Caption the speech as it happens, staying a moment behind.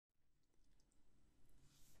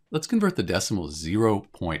Let's convert the decimal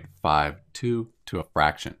 0.52 to a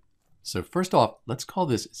fraction. So first off, let's call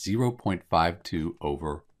this 0.52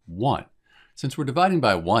 over 1. Since we're dividing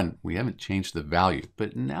by 1, we haven't changed the value,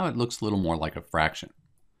 but now it looks a little more like a fraction.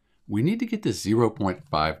 We need to get this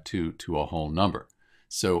 0.52 to a whole number.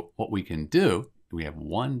 So what we can do, we have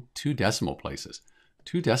two decimal places.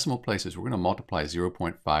 Two decimal places, we're going to multiply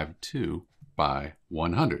 0.52 by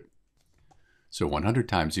 100. So 100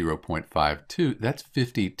 times 0.52, that's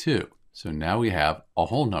 52. So now we have a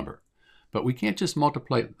whole number. But we can't just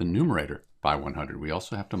multiply the numerator by 100. We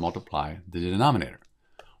also have to multiply the denominator.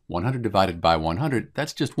 100 divided by 100,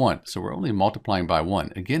 that's just 1. So we're only multiplying by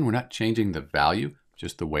 1. Again, we're not changing the value,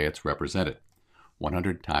 just the way it's represented.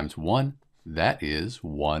 100 times 1, that is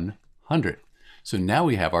 100. So now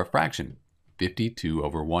we have our fraction, 52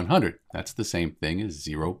 over 100. That's the same thing as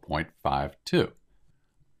 0.52.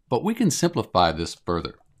 But we can simplify this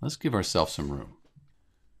further. Let's give ourselves some room.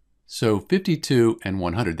 So 52 and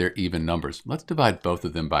 100, they're even numbers. Let's divide both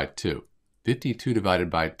of them by 2. 52 divided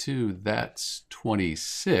by 2, that's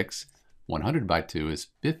 26. 100 by 2 is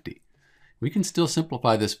 50. We can still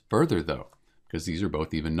simplify this further though, because these are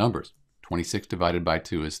both even numbers. 26 divided by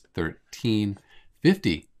 2 is 13.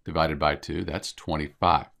 50 divided by 2, that's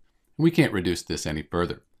 25. We can't reduce this any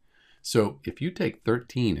further. So if you take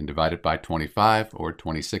 13 and divide it by 25, or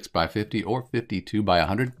 26 by 50, or 52 by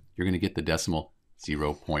 100, you're going to get the decimal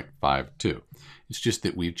 0.52. It's just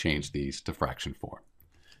that we've changed these to fraction form.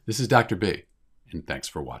 This is Dr. B, and thanks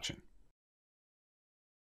for watching.